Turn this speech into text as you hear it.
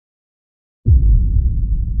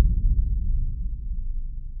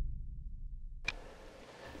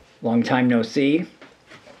Long time no see.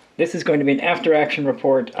 This is going to be an after-action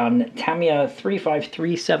report on Tamiya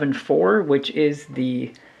 35374, which is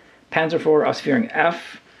the Panzer IV Ausf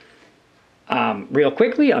F. Real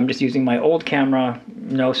quickly, I'm just using my old camera,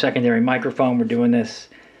 no secondary microphone. We're doing this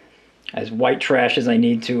as white trash as I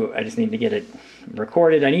need to. I just need to get it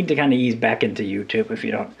recorded. I need to kind of ease back into YouTube if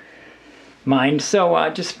you don't mind. So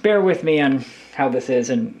just bear with me on how this is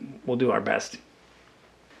and we'll do our best.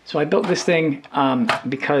 So I built this thing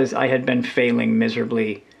because I had been failing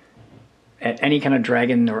miserably at any kind of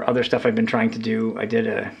dragon or other stuff I've been trying to do.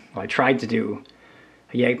 I tried to do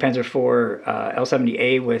a Panzer IV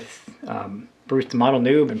L70A with Bruce the Model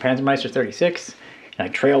Noob and Panzermeister 36, and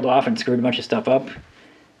I trailed off and screwed a bunch of stuff up.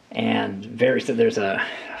 And there's a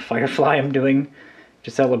Firefly I'm doing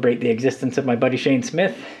to celebrate the existence of my buddy Shane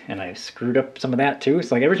Smith, and I screwed up some of that too.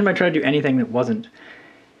 So like every time I tried to do anything that wasn't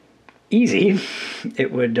easy,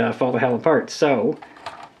 it would fall the hell apart. So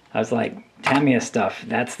I was like, Tamiya stuff,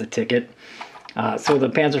 that's the ticket. So the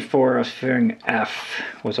Panzer IV Ausf F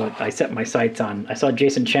was what I set my sights on. I saw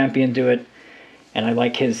Jason Champion do it, and I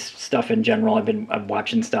like his stuff in general. I'm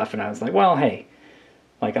watching stuff, and I was like, well, hey,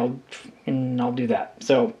 like I'll do that.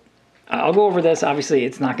 So I'll go over this. Obviously,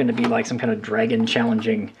 it's not going to be like some kind of dragon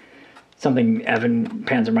challenging, something Evan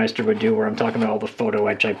Panzermeister would do where I'm talking about all the photo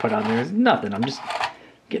etch I put on there. There's nothing. I'm just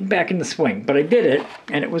getting back in the swing. But I did it,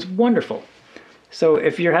 and it was wonderful. So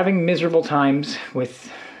if you're having miserable times with,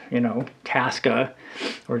 Tasca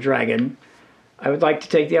or Dragon, I would like to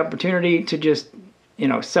take the opportunity to just,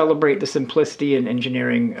 celebrate the simplicity and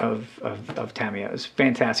engineering of Tamiya. It was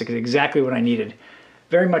fantastic. It's exactly what I needed.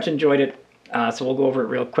 Very much enjoyed it. So we'll go over it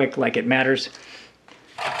real quick like it matters.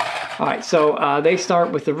 All right, so they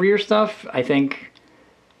start with the rear stuff. I think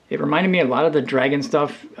it reminded me a lot of the Dragon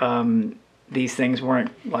stuff. These things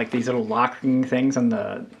weren't like these little locking things on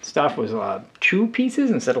the stuff was 2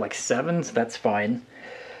 pieces instead of like 7, so that's fine.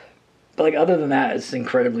 But like other than that, it's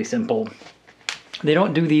incredibly simple. They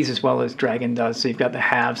don't do these as well as Dragon does, so you've got the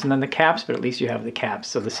halves and then the caps, but at least you have the caps,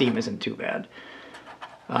 so the seam isn't too bad.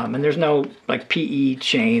 And there's no like PE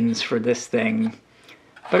chains for this thing,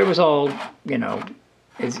 but it was all,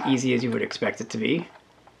 as easy as you would expect it to be.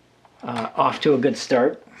 Off to a good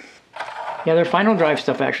start. Yeah, their final drive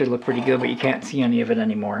stuff actually looked pretty good, but you can't see any of it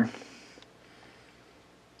anymore.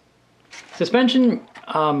 Suspension,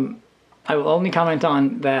 I will only comment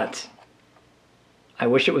on that I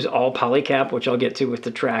wish it was all polycap, which I'll get to with the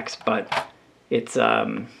tracks, but it's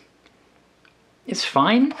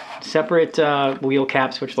fine. Separate wheel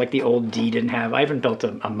caps, which like the old D didn't have. I haven't built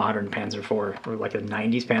a modern Panzer IV or like a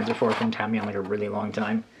 90s Panzer IV from Tamiya in like a really long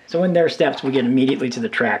time. So in their steps, we get immediately to the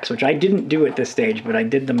tracks, which I didn't do at this stage, but I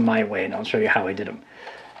did them my way, and I'll show you how I did them.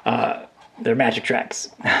 They're magic tracks.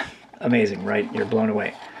 Amazing, right? You're blown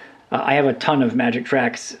away. I have a ton of magic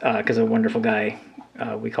tracks because a wonderful guy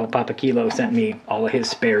we call Papa Kilo sent me all of his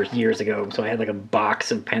spares years ago. So I had like a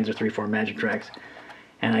box of Panzer III-4 magic tracks.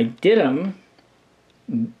 And I did them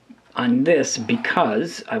on this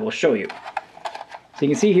because I will show you. So you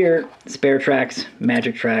can see here, spare tracks,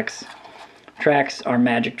 magic tracks. Tracks are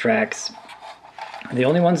magic tracks. The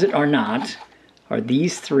only ones that are not are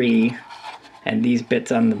these 3 and these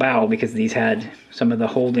bits on the bow, because these had some of the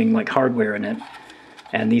holding like hardware in it.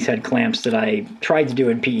 And these had clamps that I tried to do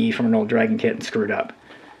in PE from an old Dragon kit and screwed up.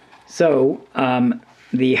 So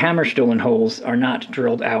the Hammerstollen holes are not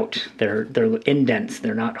drilled out. They're indents,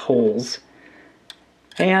 they're not holes.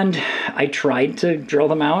 And I tried to drill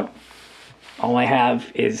them out. All I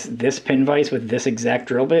have is this pin vise with this exact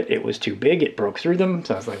drill bit. It was too big, it broke through them.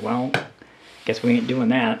 So I was like, well, guess we ain't doing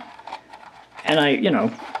that. And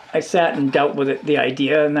I sat and dealt with it, the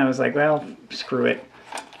idea, and I was like, well, screw it.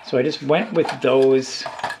 So I just went with those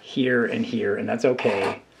here, and that's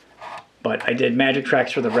okay. But I did magic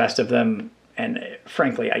tracks for the rest of them, and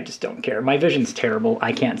frankly, I just don't care. My vision's terrible.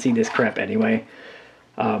 I can't see this crap anyway.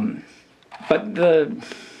 But the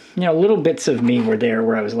little bits of me were there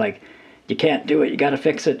where I was like, you can't do it, you gotta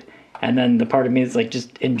fix it. And then the part of me is like,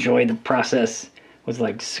 just enjoy the process, was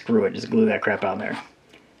like, screw it, just glue that crap on there.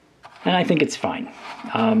 And I think it's fine.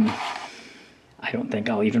 I don't think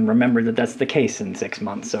I'll even remember that that's the case in 6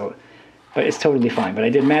 months, but it's totally fine. But I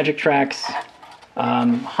did magic tracks,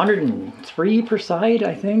 103 per side,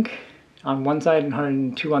 I think, on one side and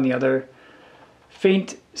 102 on the other.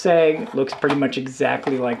 Faint sag, looks pretty much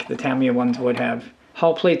exactly like the Tamiya ones would have.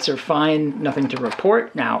 Hull plates are fine, nothing to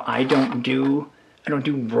report. Now, I don't do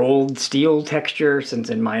rolled steel texture, since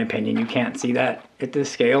in my opinion you can't see that at this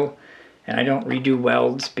scale. And I don't redo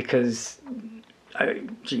welds because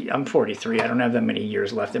I'm 43. I don't have that many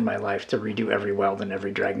years left in my life to redo every weld in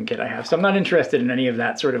every Dragon kit I have. So I'm not interested in any of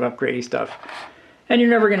that sort of upgradey stuff. And you're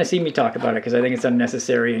never going to see me talk about it because I think it's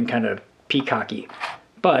unnecessary and kind of peacocky.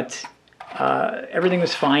 But everything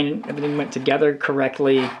was fine. Everything went together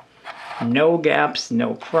correctly. No gaps,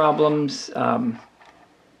 no problems.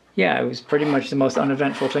 Yeah, it was pretty much the most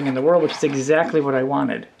uneventful thing in the world, which is exactly what I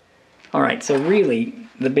wanted. All right, so really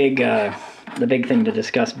the big thing to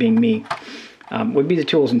discuss, being me, would be the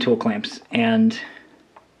tools and tool clamps. And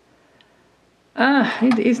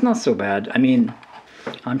it's not so bad. I mean,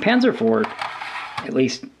 on Panzer IV, at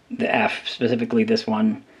least the F, specifically this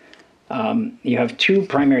one, you have two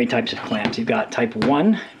primary types of clamps. You've got type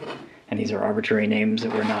 1, and these are arbitrary names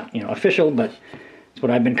that were not, official, but it's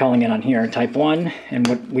what I've been calling it on here, type 1, and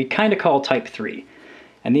what we kind of call type 3.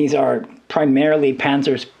 And these are primarily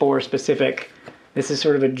Panzer IV specific. This is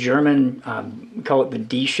sort of a German, we call it the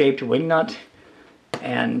D-shaped wing nut,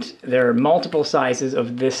 and there are multiple sizes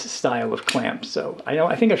of this style of clamp. So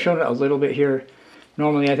I think I've shown it a little bit here.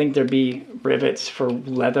 Normally I think there'd be rivets for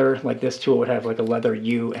leather, like this tool would have like a leather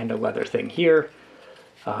U and a leather thing here.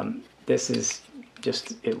 This is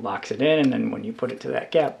just, it locks it in, and then when you put it to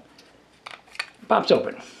that gap, it pops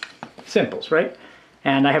open. Simples, right?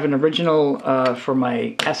 And I have an original for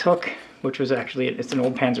my S-hook, which was actually, it's an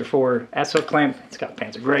old Panzer IV S-hook clamp. It's got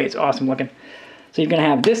Panzer Gray, it's awesome looking. So you're gonna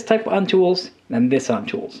have this type on tools, and this on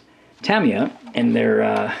tools. Tamiya, and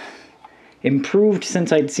their improved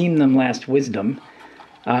since I'd seen them last Wisdom,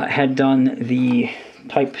 had done the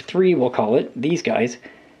type 3, we'll call it, these guys,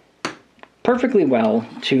 perfectly well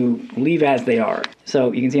to leave as they are.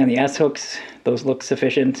 So you can see on the S-hooks, those look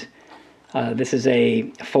sufficient. This is a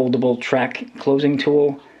foldable track closing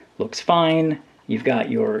tool, looks fine. You've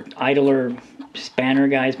got your idler spanner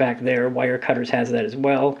guys back there. Wire Cutters has that as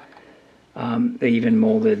well. They even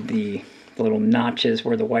molded the little notches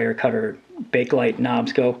where the wire cutter Bakelite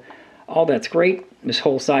knobs go. All that's great. This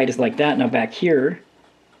whole side is like that. Now back here,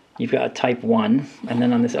 you've got type 1, and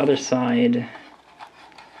then on this other side,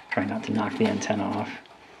 try not to knock the antenna off.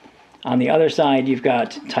 On the other side, you've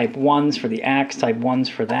got type 1s for the axe, type 1s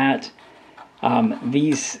for that.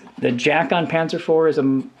 The jack on Panzer IV is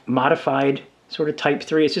a modified sort of type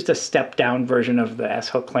 3. It's just a step down version of the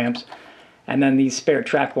S-hook clamps. And then these spare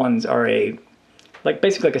track ones are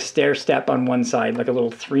basically like a stair step on one side, like a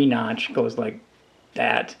little 3-notch goes like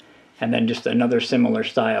that, and then just another similar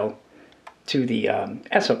style to the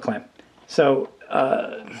S-hook clamp. So,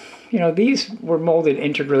 these were molded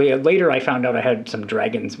integrally. Later I found out I had some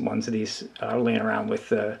Dragons ones of these laying around with,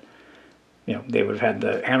 they would have had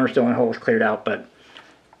the hammer stone holes cleared out, but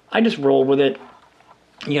I just rolled with it.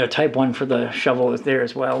 Type 1 for the shovel is there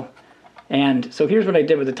as well. And so here's what I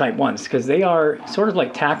did with the type 1s, because they are sort of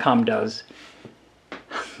like TACOM does.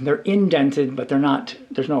 They're indented, but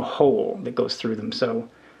there's no hole that goes through them. So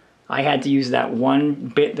I had to use that one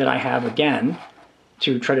bit that I have again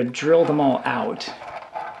to try to drill them all out.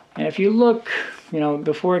 And if you look,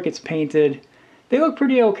 before it gets painted, they look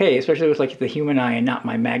pretty okay, especially with like the human eye and not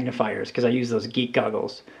my magnifiers, because I use those geek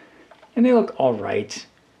goggles. And they look all right.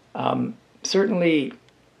 Certainly,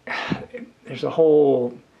 there's a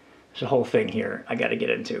whole thing here I got to get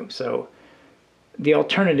into. So the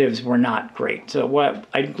alternatives were not great. So what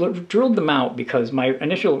I drilled them out because my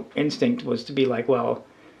initial instinct was to be like, well,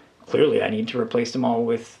 clearly I need to replace them all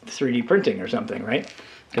with 3D printing or something, right?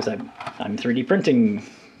 Because I'm 3D printing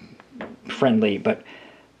friendly. But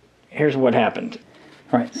here's what happened.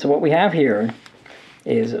 All right, so what we have here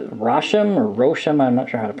is Rosham or Rosham, I'm not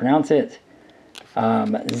sure how to pronounce it.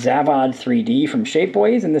 Zavad 3D from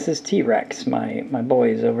Shapeways, and this is T-Rex, my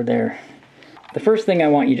boys over there. The first thing I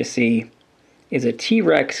want you to see is a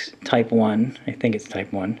T-Rex type 1, I think it's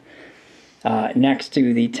type 1, next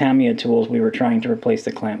to the Tamiya tools we were trying to replace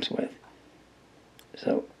the clamps with.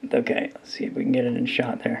 So, okay, let's see if we can get it in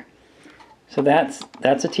shot there. So that's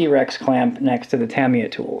a T-Rex clamp next to the Tamiya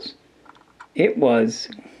tools. It was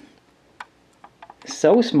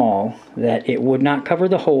so small that it would not cover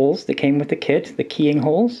the holes that came with the kit, the keying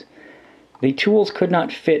holes. The tools could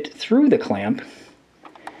not fit through the clamp,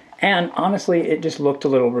 and honestly, it just looked a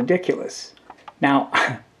little ridiculous. Now,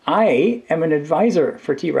 I am an advisor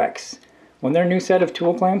for T-Rex. When their new set of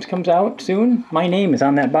tool clamps comes out soon, my name is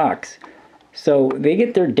on that box. So they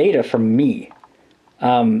get their data from me.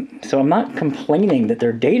 So I'm not complaining that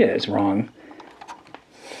their data is wrong,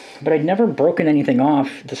 but I'd never broken anything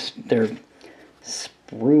off their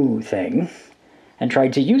sprue thing and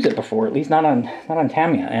tried to use it before, at least not on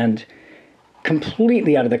Tamiya, and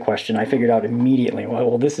completely out of the question. I figured out immediately,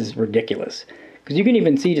 well, this is ridiculous, because you can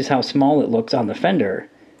even see just how small it looks on the fender,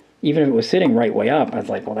 even if it was sitting right way up. I was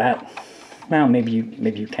like, well, maybe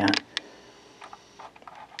you can't.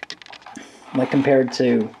 Like compared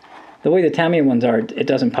to the way the Tamiya ones are, it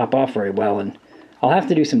doesn't pop off very well, and I'll have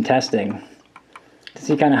to do some testing to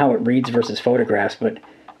see kind of how it reads versus photographs, but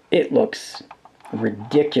it looks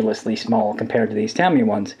ridiculously small compared to these Tamiya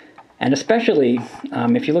ones. And especially,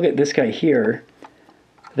 if you look at this guy here,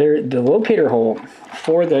 the locator hole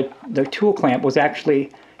for the tool clamp was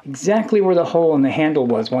actually exactly where the hole in the handle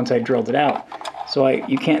was once I drilled it out. So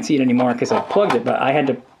you can't see it anymore because I plugged it, but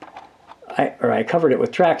I covered it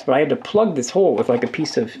with tracks, but I had to plug this hole with like a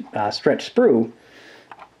piece of stretch sprue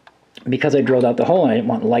because I drilled out the hole and I didn't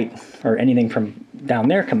want light or anything from down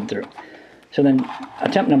there coming through. So then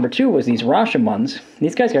attempt number 2 was these Rosham ones.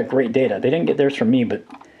 These guys got great data. They didn't get theirs from me, but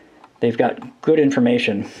they've got good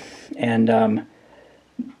information. And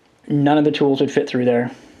none of the tools would fit through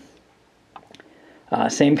there.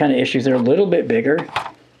 Same kind of issues. They're a little bit bigger.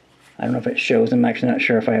 I don't know if it shows. I'm actually not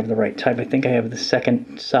sure if I have the right type. I think I have the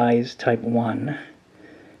second size type 1.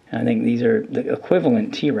 And I think these are the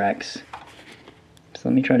equivalent T-Rex. So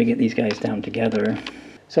let me try to get these guys down together.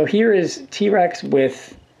 So here is T-Rex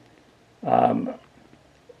with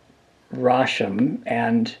Rosham,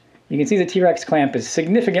 and you can see the T-Rex clamp is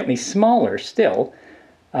significantly smaller still,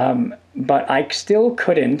 but I still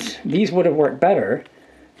couldn't. These would have worked better,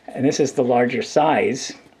 and this is the larger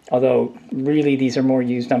size, although really these are more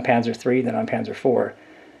used on Panzer III than on Panzer IV.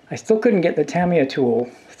 I still couldn't get the Tamiya tool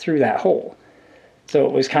through that hole, so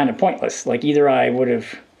it was kind of pointless. Like, either I would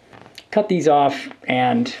have cut these off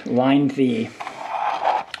and lined the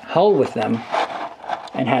hull with them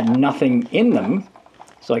and had nothing in them,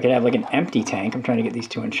 so I could have like an empty tank. I'm trying to get these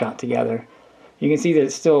two in shot together. You can see that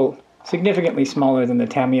it's still significantly smaller than the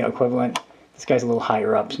Tamiya equivalent. This guy's a little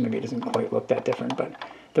higher up, so maybe it doesn't quite look that different, but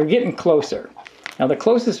they're getting closer. Now the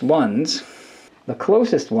closest ones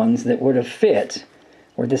that would have fit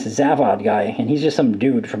were this Zavod guy, and he's just some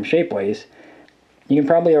dude from Shapeways. You can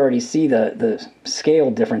probably already see the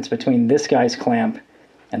scale difference between this guy's clamp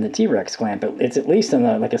and the T-Rex clamp. It's at least on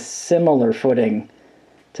like a similar footing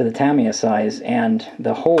to the Tamiya size, and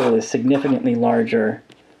the hole is significantly larger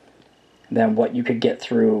than what you could get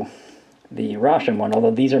through the Rosham one,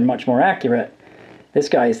 although these are much more accurate. This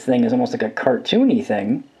guy's thing is almost like a cartoony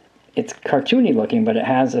thing. It's cartoony looking, but it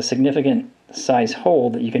has a significant size hole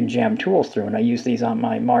that you can jam tools through, and I use these on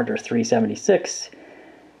my Martyr 376,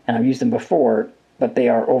 and I've used them before, but they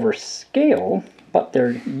are over scale, but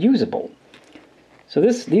they're usable. So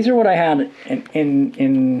these are what I had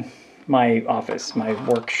in my office, my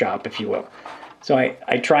workshop, if you will. So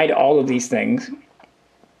I tried all of these things.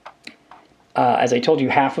 As I told you,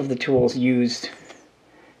 half of the tools used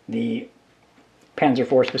the Panzer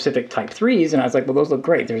IV specific Type 3s, and I was like, well, those look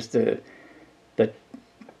great. There's the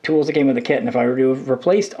tools that came with the kit, and if I were to have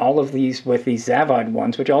replaced all of these with these Zavod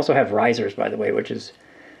ones, which also have risers, by the way, which is,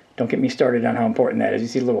 don't get me started on how important that is. You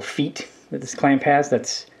see the little feet that this clamp has?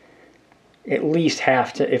 That's at least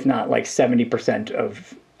half to, if not like 70%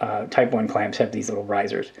 of Type 1 clamps have these little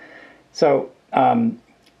risers. So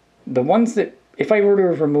the ones that, if I were to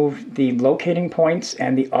have removed the locating points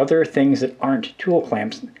and the other things that aren't tool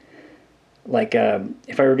clamps, like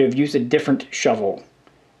if I were to have used a different shovel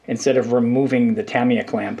instead of removing the Tamiya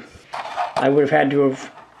clamp, I would have had to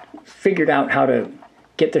have figured out how to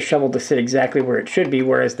get the shovel to sit exactly where it should be,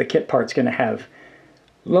 whereas the kit part's going to have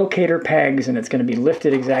locator pegs and it's going to be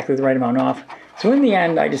lifted exactly the right amount off. So in the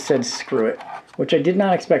end, I just said screw it, which I did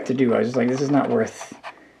not expect to do. I was just like, this is not worth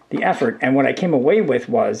the effort. And what I came away with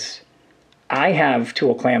was, I have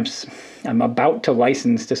tool clamps I'm about to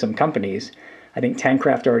license to some companies. I think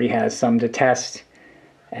Tankcraft already has some to test,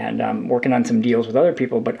 and I'm working on some deals with other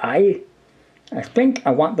people, but I think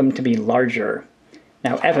I want them to be larger.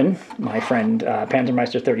 Now Evan, my friend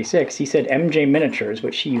Panzermeister 36, he said MJ miniatures,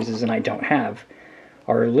 which he uses and I don't have,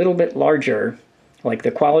 are a little bit larger, like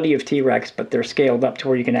the quality of T-Rex, but they're scaled up to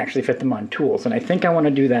where you can actually fit them on tools. And I think I want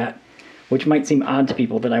to do that, which might seem odd to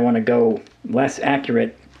people, that I want to go less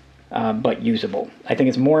accurate, but usable. I think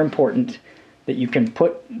it's more important that you can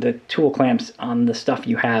put the tool clamps on the stuff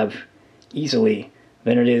you have easily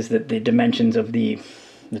than it is that the dimensions of the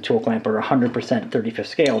tool clamp are 100% 35th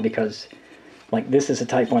scale, because like this is a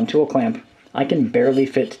Type 1 tool clamp. I can barely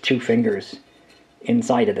fit 2 fingers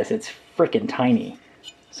inside of this. It's freaking tiny.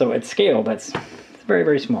 So at scale, it's very,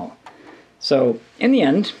 very small. So in the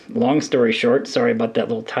end, long story short, sorry about that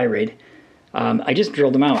little tirade, I just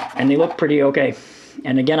drilled them out and they look pretty okay.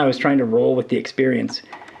 And again, I was trying to roll with the experience,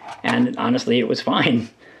 and honestly, it was fine.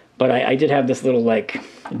 But I did have this little like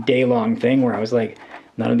day-long thing where I was like,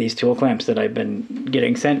 none of these tool clamps that I've been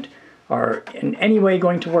getting sent are in any way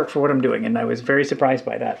going to work for what I'm doing, and I was very surprised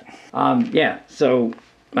by that. Yeah, so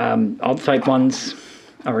all the Type 1s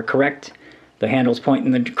are correct. The handles point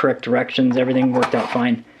in the correct directions. Everything worked out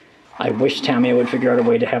fine. I wish Tamiya would figure out a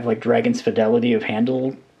way to have like Dragon's fidelity of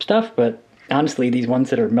handle stuff, but honestly, these ones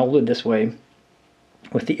that are molded this way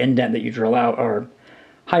with the indent that you drill out are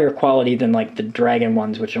higher quality than like the Dragon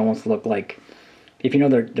ones, which almost look like, if you know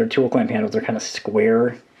their tool clamp handles, they're kind of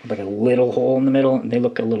square, with like a little hole in the middle, and they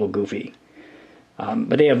look a little goofy.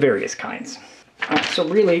 But they have various kinds. So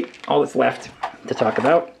really, all that's left to talk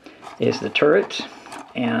about is the turret,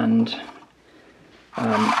 and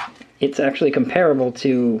it's actually comparable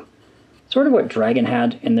to sort of what Dragon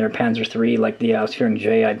had in their Panzer III, like the Ausf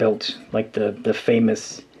J I built, like the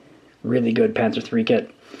famous, really good Panzer III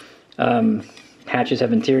kit. Hatches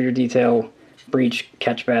have interior detail, breech,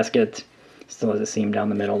 catch basket, still has a seam down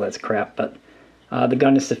the middle, that's crap, but the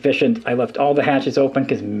gun is sufficient. I left all the hatches open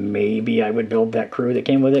because maybe I would build that crew that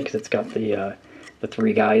came with it, because it's got the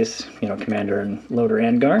three guys, you know, commander and loader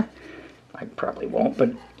and gar. I probably won't, but,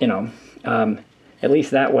 you know, at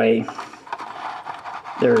least that way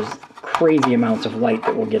there's crazy amounts of light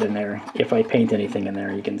that will get in there. If I paint anything in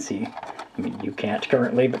there, you can see. I mean, you can't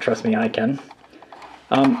currently, but trust me, I can.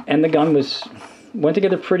 And the gun went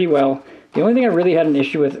together pretty well. The only thing I really had an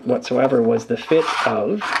issue with whatsoever was the fit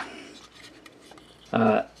of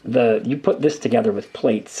you put this together with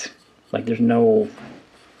plates, like there's no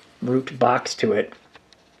root box to it,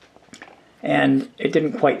 and it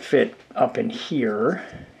didn't quite fit up in here,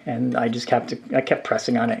 and I kept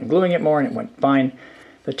pressing on it and gluing it more, and it went fine.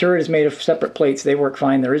 The turret is made of separate plates, they work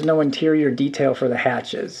fine. There is no interior detail for the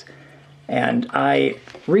hatches, and I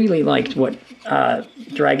really liked what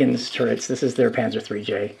Dragon's turrets, this is their Panzer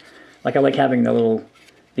IIIJ, like I like having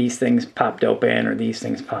these things popped open, or these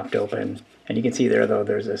things popped open. And you can see there, though,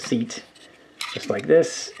 there's a seat just like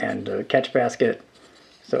this, and a catch basket.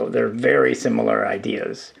 So they're very similar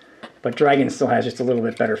ideas. But Dragon still has just a little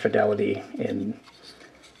bit better fidelity in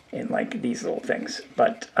like these little things.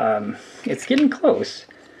 But it's getting close,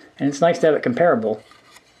 and it's nice to have it comparable.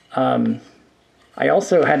 I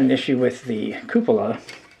also had an issue with the cupola,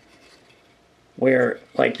 where,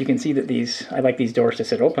 like, you can see that I like these doors to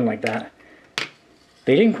sit open like that.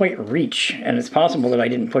 They didn't quite reach, and it's possible that I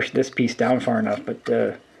didn't push this piece down far enough, but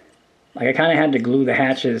like I kind of had to glue the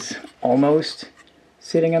hatches almost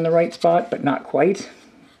sitting on the right spot, but not quite,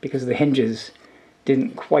 because the hinges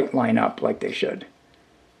didn't quite line up like they should.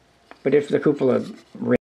 But if the cupola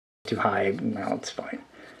ring is too high, well, it's fine.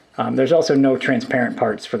 There's also no transparent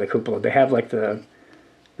parts for the cupola. They have like the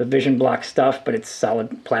vision block stuff, but it's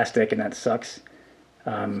solid plastic, and that sucks.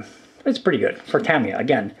 It's pretty good for Tamiya.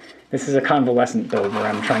 Again, this is a convalescent build where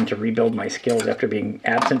I'm trying to rebuild my skills after being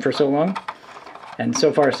absent for so long. And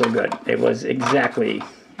so far, so good. It was exactly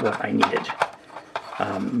what I needed.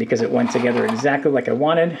 Because it went together exactly like I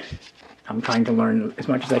wanted. I'm trying to learn as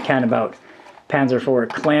much as I can about Panzer IV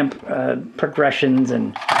clamp progressions,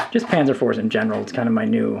 and just Panzer IVs in general. It's kind of my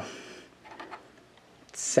new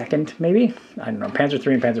second, maybe? I don't know. Panzer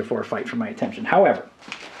III and Panzer IV fight for my attention. However,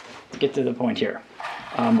 let's get to the point here.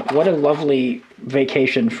 What a lovely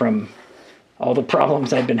vacation from all the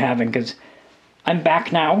problems I've been having, because I'm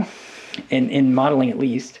back now, in modeling at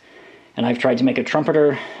least, and I've tried to make a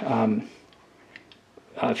trumpeter,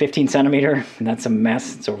 15 centimeter, and that's a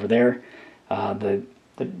mess. It's over there. The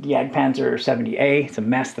Jagdpanzer 70A, it's a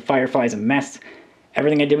mess. The Firefly is a mess.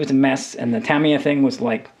 Everything I did was a mess, and the Tamiya thing was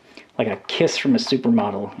like a kiss from a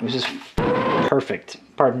supermodel. It was just perfect.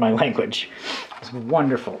 Pardon my language. It was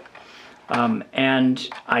wonderful. And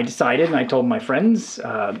I decided, and I told my friends,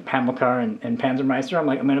 Hamilcar and Panzermeister, I'm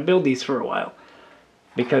like, I'm going to build these for a while,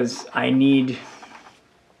 because I need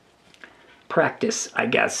practice, I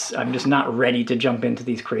guess. I'm just not ready to jump into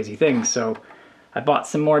these crazy things. So I bought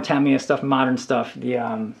some more Tamiya stuff, modern stuff,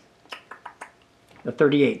 the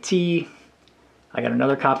 38T. I got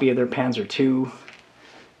another copy of their Panzer II,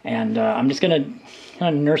 and I'm just going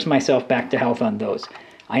to nurse myself back to health on those.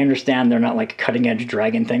 I understand they're not like cutting-edge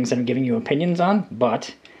Dragon things that I'm giving you opinions on,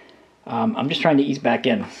 but I'm just trying to ease back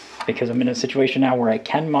in, because I'm in a situation now where I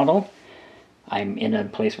can model. I'm in a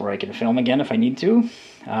place where I can film again if I need to.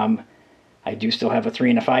 I do still have a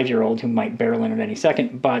 3- and a 5-year-old who might barrel in at any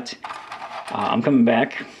second, but I'm coming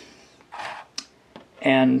back.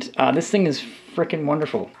 And this thing is freaking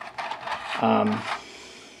wonderful.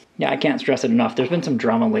 Yeah, I can't stress it enough. There's been some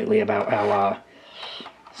drama lately about how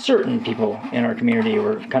certain people in our community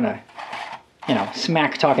were kind of, you know,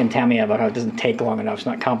 smack-talking Tamiya about how it doesn't take long enough, it's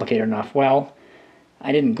not complicated enough. Well,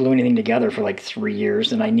 I didn't glue anything together for like 3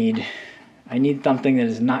 years, and I need something that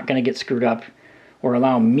is not going to get screwed up or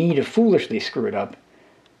allow me to foolishly screw it up.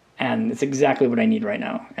 And it's exactly what I need right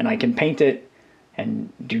now. And I can paint it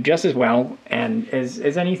and do just as well and as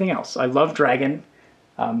anything else. I love Dragon.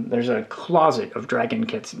 There's a closet of Dragon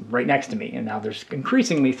kits right next to me, and now there's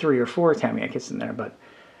increasingly 3 or 4 Tamiya kits in there, but,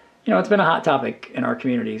 you know, it's been a hot topic in our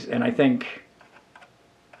communities, and I think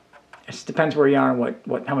it just depends where you are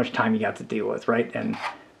and how much time you got to deal with, right? And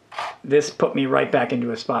this put me right back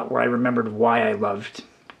into a spot where I remembered why I loved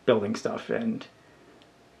building stuff, and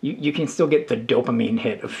you can still get the dopamine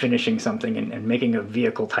hit of finishing something and making a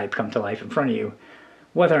vehicle type come to life in front of you,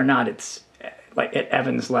 whether or not it's like at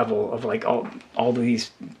Evan's level of like all these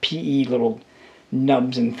PE little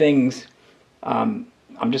nubs and things. I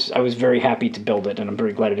was very happy to build it, and I'm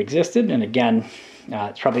very glad it existed. And again,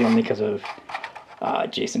 it's probably only because of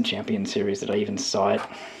Jason Champion series that I even saw it.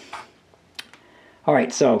 All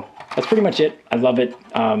right, so that's pretty much it. I love it.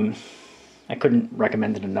 I couldn't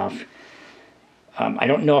recommend it enough. I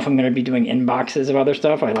don't know if I'm going to be doing inboxes of other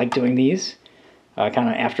stuff. I like doing these kind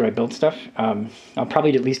of after I build stuff. I'll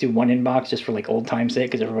probably at least do one inbox just for like old time's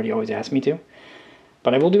sake, because everybody always asks me to.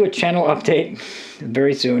 But I will do a channel update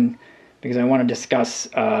very soon, because I want to discuss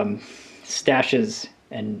stashes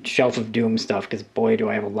and Shelf of Doom stuff, because boy do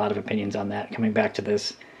I have a lot of opinions on that coming back to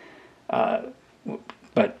this.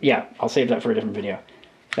 But yeah, I'll save that for a different video.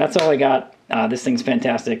 That's all I got. This thing's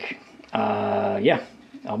fantastic. Yeah,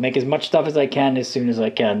 I'll make as much stuff as I can as soon as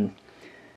I can.